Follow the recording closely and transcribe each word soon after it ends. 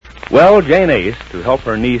Well, Jane Ace, to help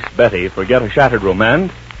her niece Betty forget a shattered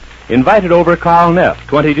romance, invited over Carl Neff,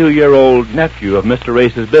 22-year-old nephew of Mr.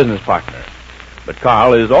 Race's business partner. But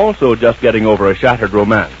Carl is also just getting over a shattered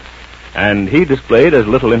romance, and he displayed as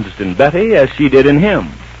little interest in Betty as she did in him.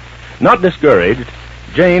 Not discouraged,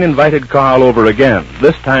 Jane invited Carl over again,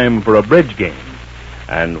 this time for a bridge game.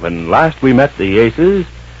 And when last we met the Aces,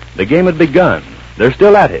 the game had begun. They're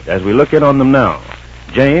still at it as we look in on them now.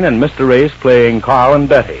 Jane and Mr. Race playing Carl and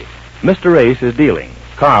Betty. Mr. Race is dealing.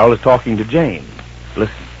 Carl is talking to Jane.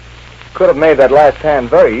 Listen. Could have made that last hand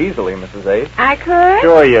very easily, Mrs. Ace. I could?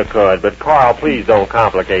 Sure you could, but Carl, please don't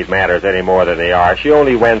complicate matters any more than they are. She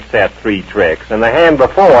only went set 3 tricks, and the hand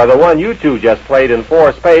before, the one you two just played in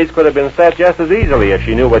 4 spades, could have been set just as easily if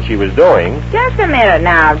she knew what she was doing. Just a minute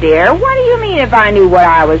now, dear. What do you mean if I knew what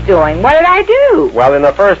I was doing? What did I do? Well, in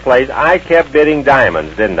the first place, I kept bidding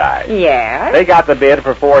diamonds, didn't I? Yes. They got the bid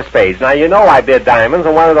for 4 spades. Now, you know I bid diamonds,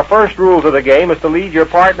 and one of the first rules of the game is to lead your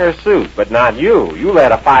partner's suit, but not you. You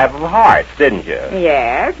led a 5 of hearts, didn't you?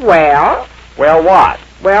 Yes, well? Well, what?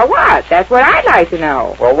 Well, what? That's what I'd like to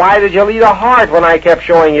know. Well, why did you lead a heart when I kept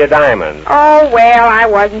showing you diamonds? Oh, well, I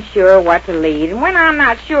wasn't sure what to lead. And when I'm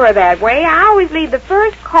not sure that way, I always lead the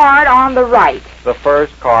first card on the right. The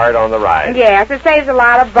first card on the right? Yes, it saves a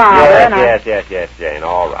lot of bother. Yes, Jane,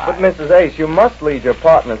 all right. But, Mrs. Ace, you must lead your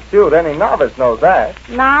partner's suit. Any novice knows that.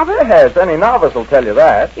 Novice? Yes, any novice will tell you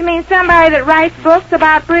that. You mean somebody that writes books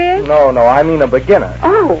about bridge? No, I mean a beginner.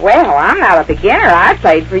 Oh, well, I'm not a beginner. I've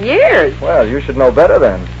played for years. Well, you should know better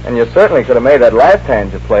then. And you certainly could have made that last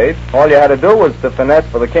hand you played. All you had to do was to finesse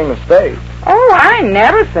for the king of spades. Oh, I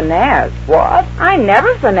never finesse. What? I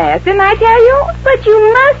never finesse, didn't I tell you? But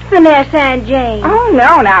you must finesse, Aunt Jane. Oh,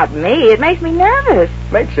 no, not me. It makes me nervous.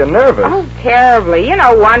 Makes you nervous? Oh, terribly. You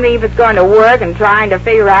know, wondering if it's going to work and trying to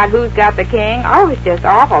figure out who's got the king. Oh, it's just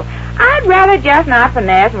awful. I'd rather just not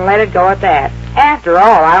finesse and let it go at that. After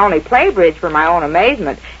all, I only play bridge for my own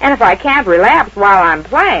amazement. And if I can't relapse while I'm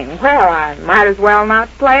playing, well, I might as well not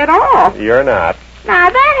play at all. You're not. Now,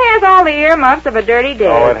 that has all the earmuffs of a dirty day.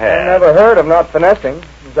 Oh, it has. I never heard of not finessing.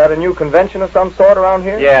 Is that a new convention of some sort around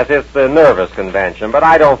here? Yes, it's the nervous convention, but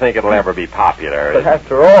I don't think it'll ever be popular. But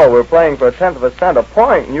after all, we're playing for 1/10 of a cent a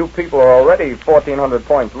point, and you people are already 1,400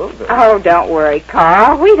 points losers. Oh, don't worry,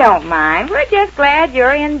 Carl. We don't mind. We're just glad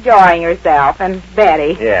you're enjoying yourself, and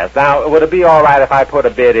Betty. Yes. Now, would it be all right if I put a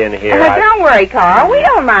bid in here? Don't worry, Carl. We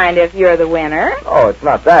don't mind if you're the winner. Oh, it's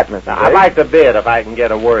not that, Mrs. Now, I'd like to bid if I can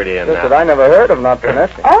get a word in. Just that I never heard of not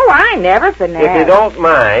finessing. Oh, I never finesse. If you don't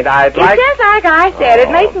mind, I'd like... It's just like I said.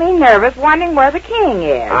 It makes me nervous wondering where the king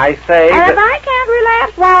is. I say and if I can't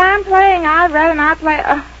relapse while I'm playing, I'd rather not play...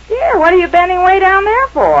 dear, what are you bending way down there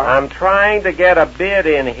for? I'm trying to get a bid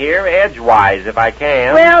in here, edgewise, if I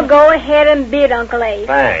can. Well, go ahead and bid, Uncle Ace.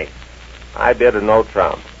 Thanks. I bid a no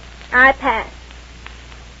trump. I pass.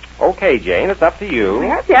 Okay, Jane, it's up to you.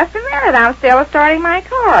 Well, just a minute. I'm still starting my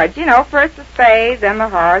cards. You know, first the spades, then the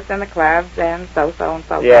hearts, then the clubs, and so and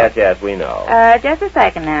so. Yes, we know. Just a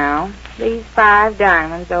second now. These 5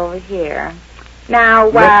 diamonds over here.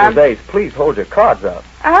 Now, Mrs. Ace, please hold your cards up.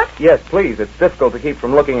 Yes, please. It's difficult to keep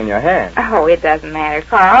from looking in your hand. Oh, it doesn't matter,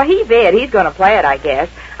 Carl. He bid. He's going to play it, I guess.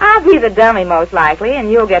 I'll be the dummy most likely,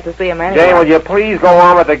 and you'll get to see him anyway. Jane, will you please go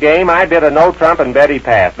on with the game? I bid a no trump and Betty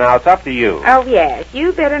passed. Now, it's up to you. Oh, yes.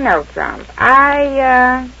 You bid a no trump.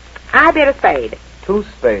 I bid a spade. 2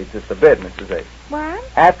 spades is the bid, Mrs. Ace. What?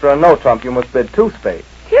 After a no trump, you must bid 2 spades.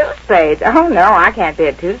 2 spades? Oh, no, I can't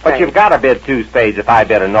bid 2 spades. But you've got to bid 2 spades if I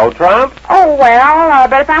bid a no trump. Oh, well,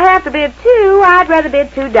 but if I have to bid 2, I'd rather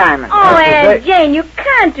bid 2 diamonds. Oh, Aunt Jane, you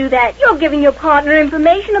can't do that. You're giving your partner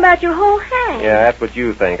information about your whole hand. Yeah, that's what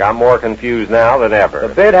you think. I'm more confused now than ever.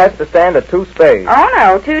 The bid has to stand at 2 spades. Oh,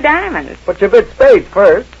 no, 2 diamonds. But you bid spades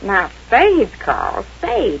first. Now, spades, Carl.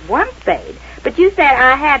 Spade. 1 spade. But you said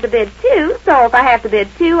I had to bid 2, so if I have to bid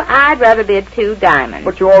 2, I'd rather bid 2 diamonds.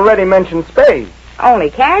 But you already mentioned spades.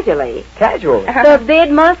 Only casually. Casually? The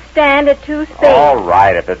bid must stand at 2 spades. All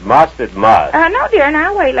right, if it must, it must. No, dear,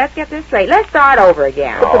 now wait, let's get this straight. Let's start over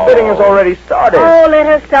again. But the bidding has already started. Oh, let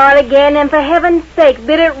her start again, and for heaven's sake,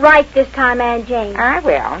 bid it right this time, Aunt Jane. I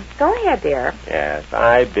will. Go ahead, dear. Yes,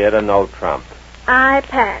 I bid a no trump. I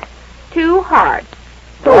pass. 2 hearts.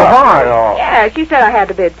 2 hearts? Oh. Yeah, she said I had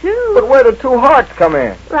to bid 2. But where did 2 hearts come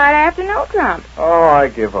in? Right after no trump. Oh, I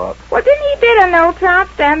give up. Well, didn't he bid a no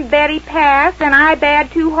trump, then Betty passed, and I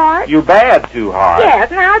bade 2 hearts? You bad 2 hearts.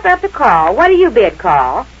 Yes, now it's up to Carl. What do you bid,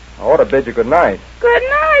 Carl? I ought to bid you good night. Good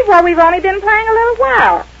night. Well, we've only been playing a little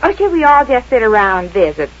while. Or should we all just sit around and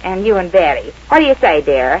visit, and you and Betty? What do you say,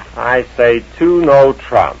 dear? I say 2 no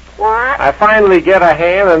trump. What? I finally get a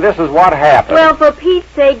hand, and this is what happened. Well, for Pete's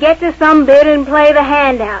sake, get to some bid and play the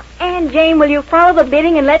hand out. And, Jane, will you follow the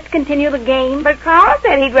bidding and let's continue the game? But Carl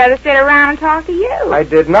said he'd rather sit around and talk to you. I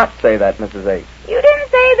did not say that, Mrs. Ace. You didn't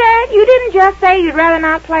say that. You didn't just say you'd rather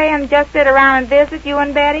not play and just sit around and visit, you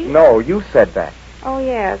and Betty? No, you said that. Oh,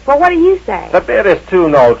 yes. Well, what do you say? The bid is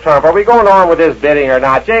 2-no trump. Are we going on with this bidding or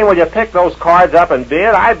not? Jane, will you pick those cards up and bid?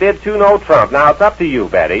 I bid 2-no trump. Now, it's up to you,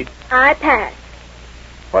 Betty. I pass.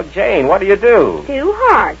 Well, Jane, what do you do? Too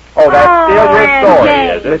hard. Oh, that's still your and story, Jane.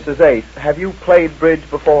 is it? Mrs. Ace, have you played bridge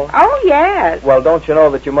before? Oh, yes. Well, don't you know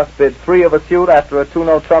that you must bid 3 of a suit after a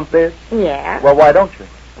 2-no trump bid? Yeah. Well, why don't you?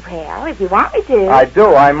 Well, if you want me to. I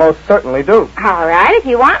do. I most certainly do. All right, if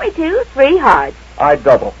you want me to, 3 hearts. I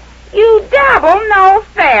double. You double? No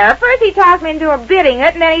fair. First he talks me into a bidding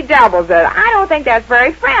it, and then he doubles it. I don't think that's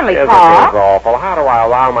very friendly, Isn't Paul. this awful? How do I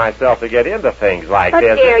allow myself to get into things like But,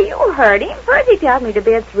 this? dear, you heard him. First he tells me to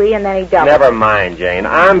bid 3, and then he doubles. Never mind, Jane.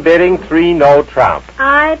 I'm bidding 3-no trump.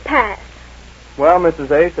 I pass. Well, Mrs.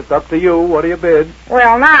 Ace, it's up to you. What do you bid?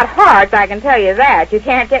 Well, not hearts, I can tell you that. You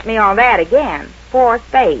can't get me on that again. 4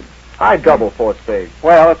 spades. I double 4 spades.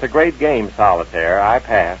 Well, it's a great game, solitaire. I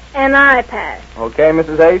pass. And I pass. Okay,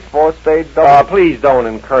 Mrs. Ace, 4 spades double. Please don't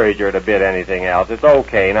encourage her to bid anything else. It's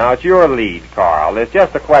okay. Now, it's your lead, Carl. It's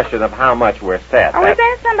just a question of how much we're set. Oh, is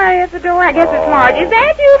that somebody at the door? I guess it's Marge. Is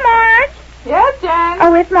that you, Marge? Yes, Jane.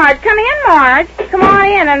 Oh, it's Marge. Come in, Marge. Come on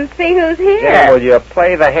in and see who's here. Jane, will you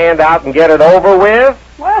play the hand out and get it over with?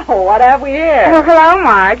 Well, what have we here? Oh, hello,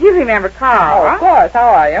 Marge. You remember Oh, Carl. of course. How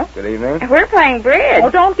are you? Good evening. We're playing bridge. Oh,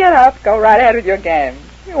 don't get up. Go right ahead with your game.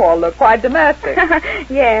 You all look quite domestic.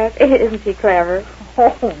 Yes, isn't she clever?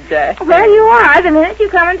 Oh, Jane. Well, you are. The minute you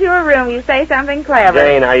come into a room, you say something clever.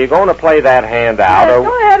 Jane, are you going to play that hand out? Yes,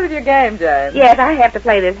 go ahead with your game, Jane. Yes, I have to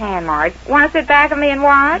play this hand, Marge. Want to sit back with me and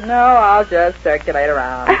watch? No, I'll just circulate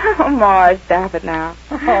around. Oh, Marge, stop it now.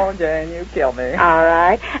 Oh, Jane, you kill me. All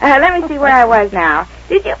right. Let me see where I was now.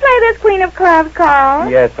 Did you play this Queen of Clubs, Carl?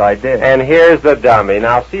 Yes, I did. And here's the dummy.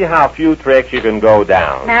 Now, see how few tricks you can go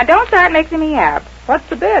down. Now, don't start mixing me up. What's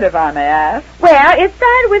the bid, if I may ask? Well, it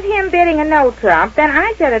started with him bidding a no trump. Then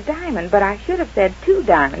I said a diamond, but I should have said 2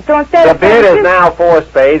 diamonds. So instead The of bid saying is two- now 4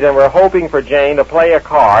 spades, and we're hoping for Jane to play a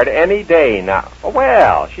card any day now.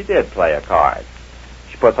 Well, she did play a card.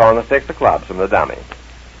 She puts on the 6 of clubs from the dummy.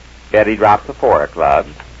 Betty drops the 4 of clubs,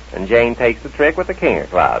 and Jane takes the trick with the king of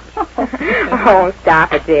clubs. Oh,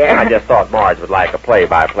 stop it, dear. I just thought Marge would like a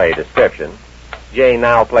play-by-play description. Jane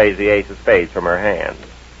now plays the ace of spades from her hand.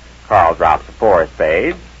 Carl drops the 4 of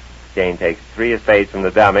spades. Jane takes 3 of spades from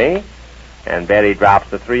the dummy. And Betty drops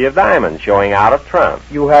the 3 of diamonds, showing out of trump.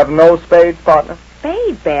 You have no spades, partner?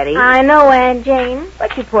 Spade, Betty. I know, Aunt Jane.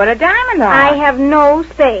 But you put a diamond on. I have no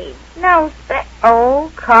spades. No spade. Oh,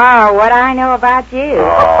 Carl, what I know about you.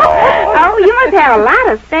 Oh. Oh, you must have a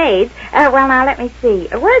lot of spades. Well, now, let me see.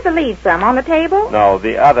 Where's the lead from? On the table? No,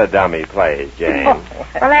 the other dummy plays, Jane.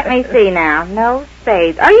 Well, let me see now. No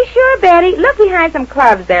spades. Are you sure, Betty? Look behind some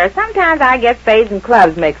clubs there. Sometimes I get spades and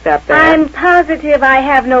clubs mixed up there. I'm positive I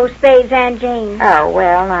have no spades, Aunt Jane. Oh,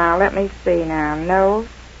 well, now, let me see now. No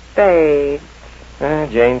spades.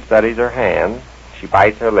 Jane studies her hand. She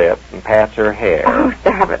bites her lip and pats her hair. Oh,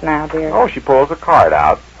 stop it now, dear. Oh, she pulls a card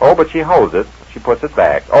out. Oh, but she holds it. She puts it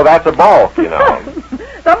back. Oh, that's a ball, you know.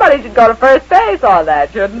 Somebody should go to first base on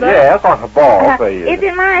that, shouldn't they? Yes, on a ball, please. It's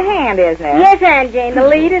in my hand, isn't it? Yes, Aunt Jane. The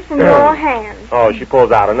lead is from your hand. Oh, she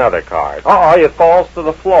pulls out another card. Oh, it falls to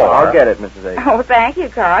the floor. I'll get it, Mrs. Ace. Oh, thank you,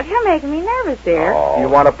 Carl. You're making me nervous, dear. Oh. Do you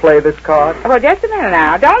want to play this card? Well, just a minute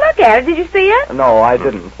now. Don't look at it. Did you see it? No, I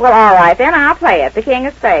didn't. Well, all right, then I'll play it. The king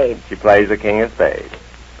of spades. She plays the king of spades.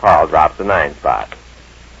 Carl drops the 9 spot.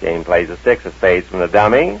 Jane plays the 6 of spades from the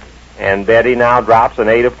dummy. And Betty now drops an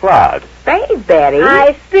 8 of clubs. Spades, Betty.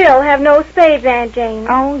 I still have no spades, Aunt Jane.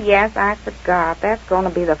 Oh, yes, I forgot. That's going to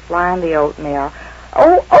be the fly in the oatmeal.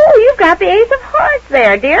 Oh, you've got the ace of hearts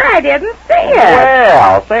there, dear. I didn't see it.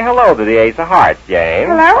 Well, say hello to the ace of hearts, Jane.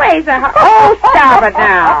 Hello, ace of hearts. Oh, stop it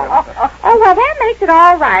now. Oh, well, that makes it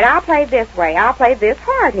all right. I'll play this way. I'll play this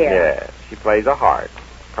heart here. Yes, she plays a heart.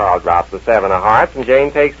 Carl drops the 7 of hearts, and Jane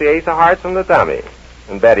takes the ace of hearts from the dummy.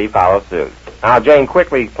 And Betty follows suit. Now, Jane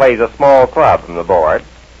quickly plays a small club from the board.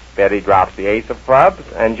 Betty drops the ace of clubs,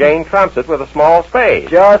 and Jane trumps it with a small spade.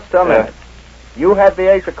 Just a minute. You had the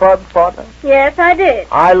ace of clubs, partner. Yes, I did.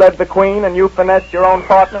 I led the queen, and you finessed your own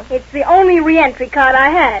partner. It's the only re-entry card I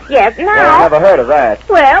had. Yes, Well, now. I never heard of that.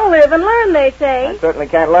 Well, live and learn, they say. I certainly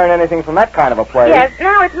can't learn anything from that kind of a play. Yes,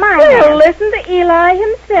 now it's my Well, turn. listen to Eli A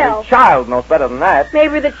himself. child knows better than that.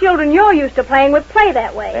 Maybe the children you're used to playing would play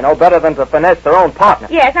that way. They know better than to finesse their own partner.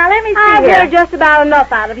 Yes, now let me see I've here. heard just about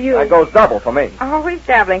enough out of you. That goes double for me. Always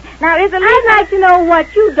doubling. Now, is the I'd like to know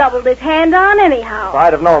what you doubled his hand on If anyhow.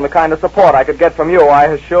 I'd have known the kind of support I could get from you, I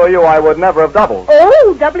assure you I would never have doubled.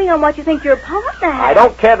 Oh, doubling on what you think your partner has. I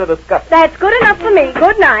don't care to discuss it. That's good enough for me.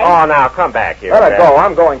 Good night. Oh, now, come back here. Let her Beth. go.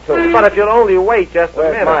 I'm going to. But if you'll only wait just a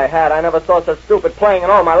Where's minute. my hat? I never saw such stupid playing in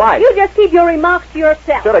all my life. You just keep your remarks to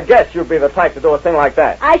yourself. Should have guessed you'd be the type to do a thing like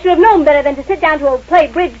that. I should have known better than to sit down to a play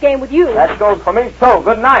bridge game with you. That goes for me, too.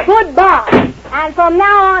 Good night. Goodbye. And from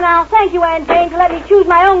now on, I'll thank you, Aunt Jane, to let me choose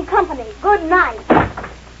my own company. Good night.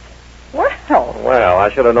 Well, I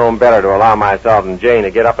should have known better to allow myself and Jane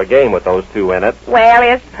to get up a game with those two in it. Well,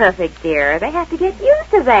 it's perfect, dear. They have to get used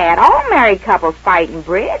to that. All married couples fight in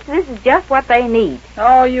bridge. This is just what they need.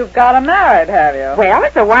 Oh, you've got him married, have you? Well,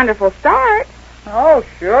 it's a wonderful start. Oh,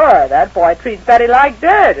 sure. That boy treats Betty like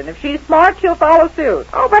dirt, and if she's smart, she'll follow suit.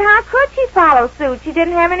 Oh, but how could she follow suit? She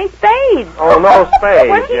didn't have any spades. Oh, no spades.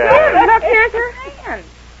 Well, she yeah. did. Look, here's her hand.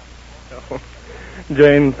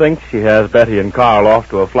 Jane thinks she has Betty and Carl off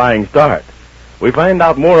to a flying start. We find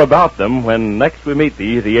out more about them when next we meet the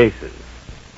Easy Aces.